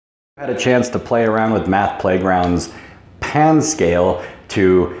I had a chance to play around with Math Playground's pan scale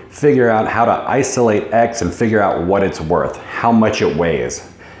to figure out how to isolate x and figure out what it's worth, how much it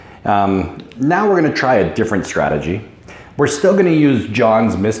weighs. Now we're going to try a different strategy. We're still going to use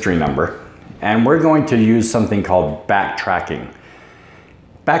John's mystery number, and we're going to use something called backtracking.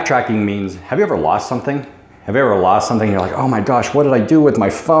 Backtracking means, have you ever lost something? Have you ever lost something and you're like, oh my gosh, what did I do with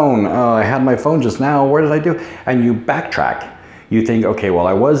my phone? Oh, I had my phone just now, what did I do? And you backtrack. You think, okay, well,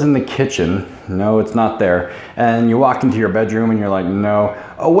 I was in the kitchen. No, it's not there. And you walk into your bedroom and you're like, no.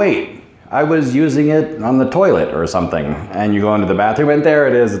 Oh, wait, I was using it on the toilet or something. And you go into the bathroom and there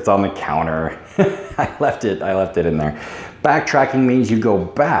it is, it's on the counter. I left it in there. Backtracking means you go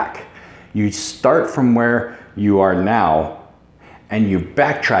back. You start from where you are now and you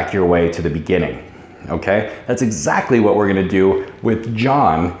backtrack your way to the beginning, okay? That's exactly what we're gonna do with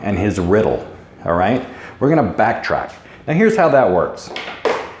John and his riddle, all right? We're gonna backtrack. Now here's how that works.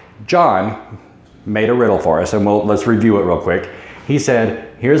 John made a riddle for us, and let's review it real quick. He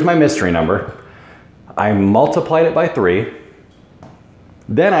said, here's my mystery number. I multiplied it by 3.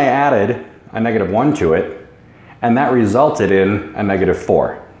 Then I added a -1 to it, and that resulted in a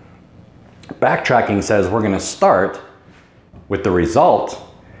 -4. Backtracking says we're going to start with the result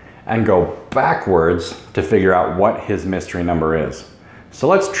and go backwards to figure out what his mystery number is. So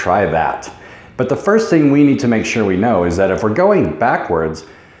let's try that. But the first thing we need to make sure we know is that if we're going backwards,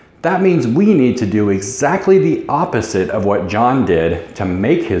 that means we need to do exactly the opposite of what John did to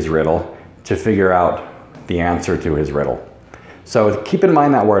make his riddle to figure out the answer to his riddle. So keep in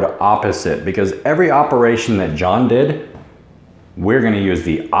mind that word opposite, because every operation that John did, we're going to use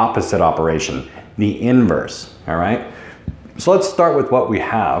the opposite operation, the inverse, all right? So let's start with what we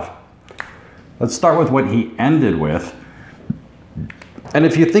have. Let's start with what he ended with. And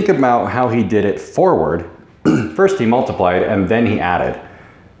if you think about how he did it forward, first he multiplied and then he added.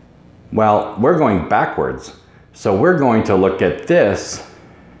 Well, we're going backwards. So we're going to look at this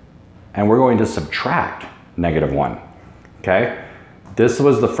and we're going to subtract -1, okay? This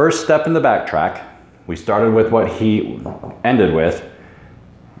was the first step in the backtrack. We started with what he ended with,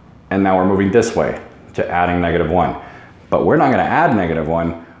 and now we're moving this way to adding -1. But we're not gonna add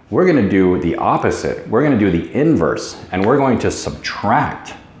 -1. We're going to do the opposite. We're going to do the inverse, and we're going to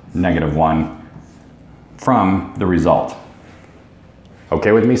subtract -1 from the result.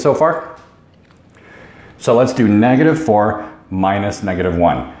 Okay with me so far? So let's do -4 minus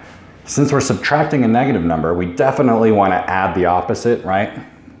 -1. Since we're subtracting a negative number, we definitely want to add the opposite, right?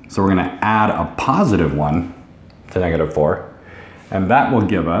 So we're going to add a +1 to -4, and that will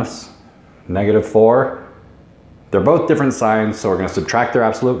give us -4. They're both different signs, so we're going to subtract their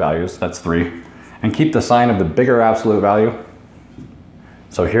absolute values, that's 3, and keep the sign of the bigger absolute value.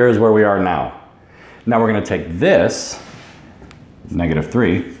 So here's where we are now. Now we're going to take this,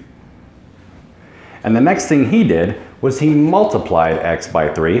 -3, and the next thing he did was he multiplied x by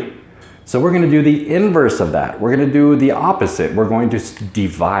 3. So we're going to do the inverse of that. We're going to do the opposite. We're going to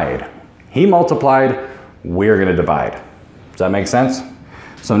divide. He multiplied, we're going to divide. Does that make sense?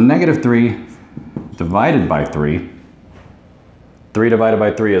 So -3 divided by 3. 3 divided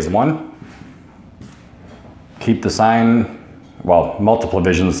by 3 is 1. Keep the sign, well,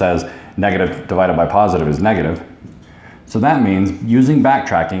 multiplication says negative divided by positive is negative. So that means, using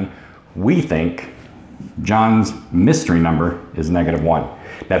backtracking, we think John's mystery number is -1.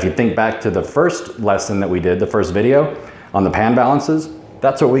 Now, if you think back to the first lesson that we did, the first video on the pan balances,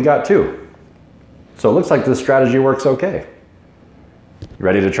 that's what we got too. So it looks like this strategy works okay. You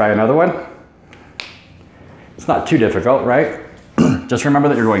ready to try another one? It's not too difficult, right? Just remember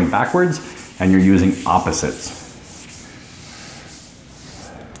that you're going backwards and you're using opposites.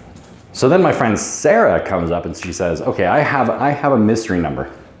 So then my friend Sarah comes up and she says, okay, I have a mystery number,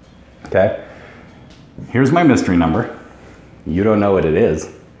 okay? Here's my mystery number. You don't know what it is.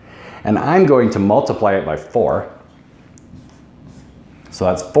 And I'm going to multiply it by 4. So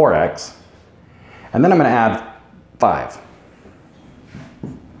that's 4x. And then I'm going to add 5.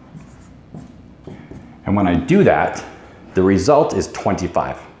 And when I do that, the result is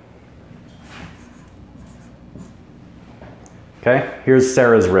 25. Okay, here's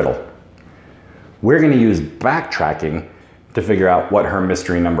Sarah's riddle. We're going to use backtracking to figure out what her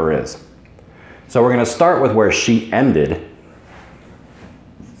mystery number is. So we're going to start with where she ended,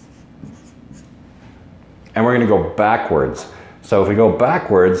 and we're going to go backwards. So if we go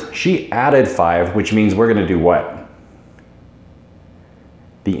backwards, she added 5, which means we're going to do what?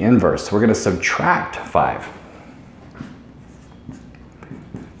 The inverse. We're going to subtract 5.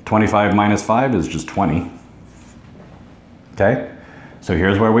 25 minus 5 is just 20. Okay, so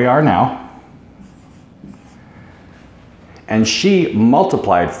here's where we are now. and she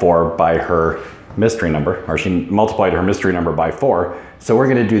multiplied 4 by her mystery number, or she multiplied her mystery number by 4. So we're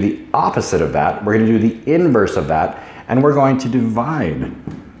going to do the opposite of that. We're going to do the inverse of that, and we're going to divide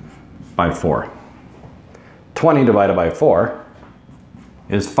by 4. 20 divided by 4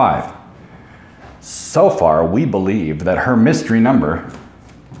 is 5. So far, we believe that her mystery number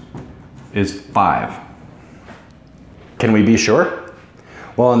is 5. Can we be sure?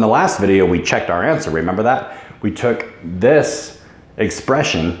 Well, in the last video, we checked our answer. Remember that? We took this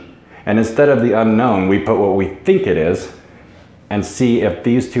expression, and instead of the unknown, we put what we think it is, and see if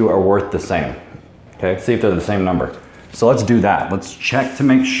these two are worth the same. Okay, see if they're the same number. So let's do that. Let's check to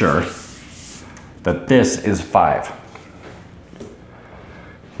make sure that this is 5.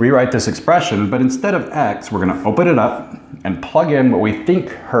 Rewrite this expression, but instead of x, we're going to open it up and plug in what we think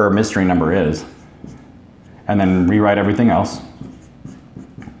her mystery number is, and then rewrite everything else.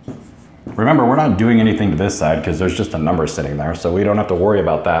 Remember, we're not doing anything to this side because there's just a number sitting there, so we don't have to worry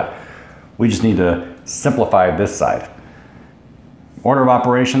about that. We just need to simplify this side. Order of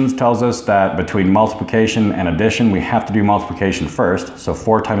operations tells us that between multiplication and addition, we have to do multiplication first. So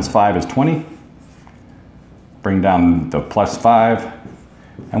 4 times 5 is 20. Bring down the plus 5,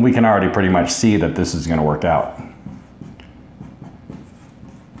 and we can already pretty much see that this is going to work out.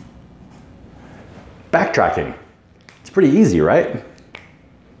 Backtracking. It's pretty easy, right?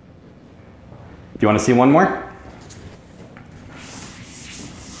 Do you want to see one more?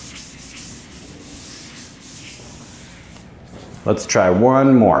 Let's try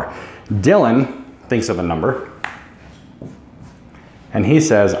one more. Dylan thinks of a number, and he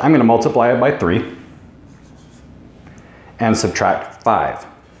says, I'm going to multiply it by 3 and subtract 5.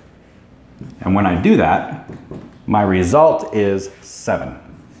 And when I do that, my result is 7.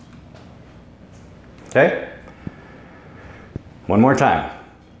 Okay? One more time.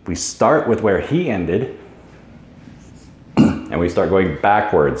 We start with where he ended, and we start going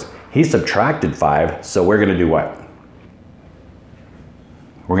backwards. He subtracted 5, so we're going to do what?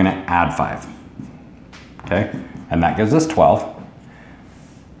 We're going to add 5. Okay? And that gives us 12.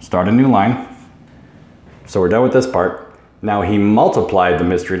 Start a new line. So we're done with this part. Now he multiplied the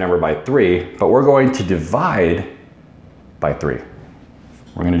mystery number by 3, but we're going to divide by 3.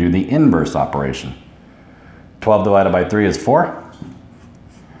 We're going to do the inverse operation. 12 divided by 3 is 4.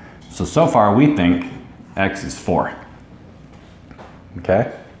 So far we think x is 4.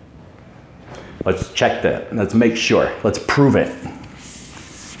 Okay? Let's check that. Let's make sure. Let's prove it.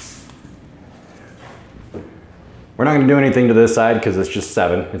 We're not going to do anything to this side because it's just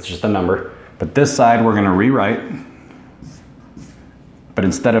 7. It's just a number. But this side we're going to rewrite. But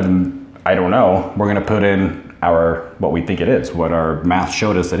instead of, I don't know, we're going to put in our, what we think it is, what our math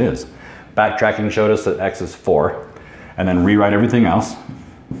showed us it is. Backtracking showed us that x is 4. And then rewrite everything else.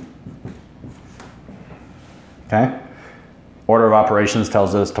 Okay? Order of operations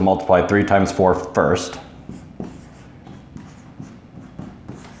tells us to multiply 3 times 4 first.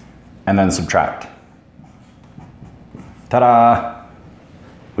 And then subtract. Ta-da!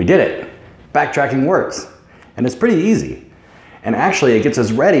 We did it. Backtracking works. And it's pretty easy. And actually it gets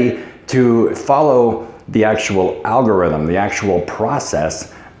us ready to follow the actual algorithm, the actual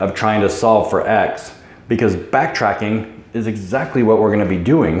process of trying to solve for x, because backtracking is exactly what we're going to be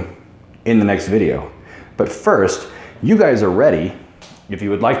doing in the next video. But first, you guys are ready. If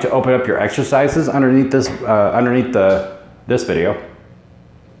you would like to open up your exercises underneath this this video,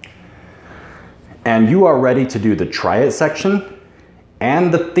 and you are ready to do the try it section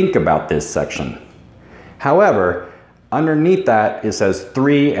and the think about this section. However, underneath that it says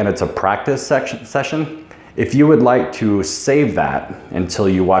 3 and it's a practice session. If you would like to save that until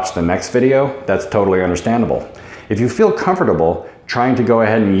you watch the next video, that's totally understandable. If you feel comfortable trying to go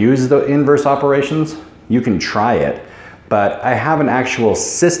ahead and use the inverse operations, you can try it. But I have an actual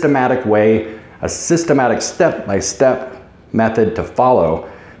systematic way, a systematic step-by-step method to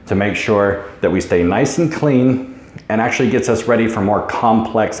follow to make sure that we stay nice and clean and actually gets us ready for more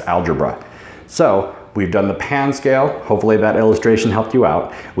complex algebra. So we've done the pan scale. Hopefully that illustration helped you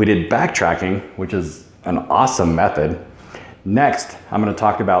out. We did backtracking, which is an awesome method. Next, I'm going to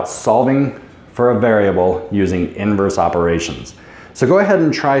talk about solving for a variable using inverse operations. So go ahead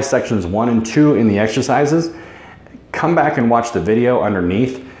and try sections 1 and 2 in the exercises. Come back and watch the video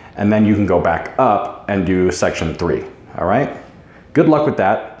underneath, and then you can go back up and do section 3. All right? Good luck with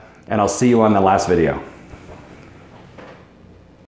that, and I'll see you on the last video.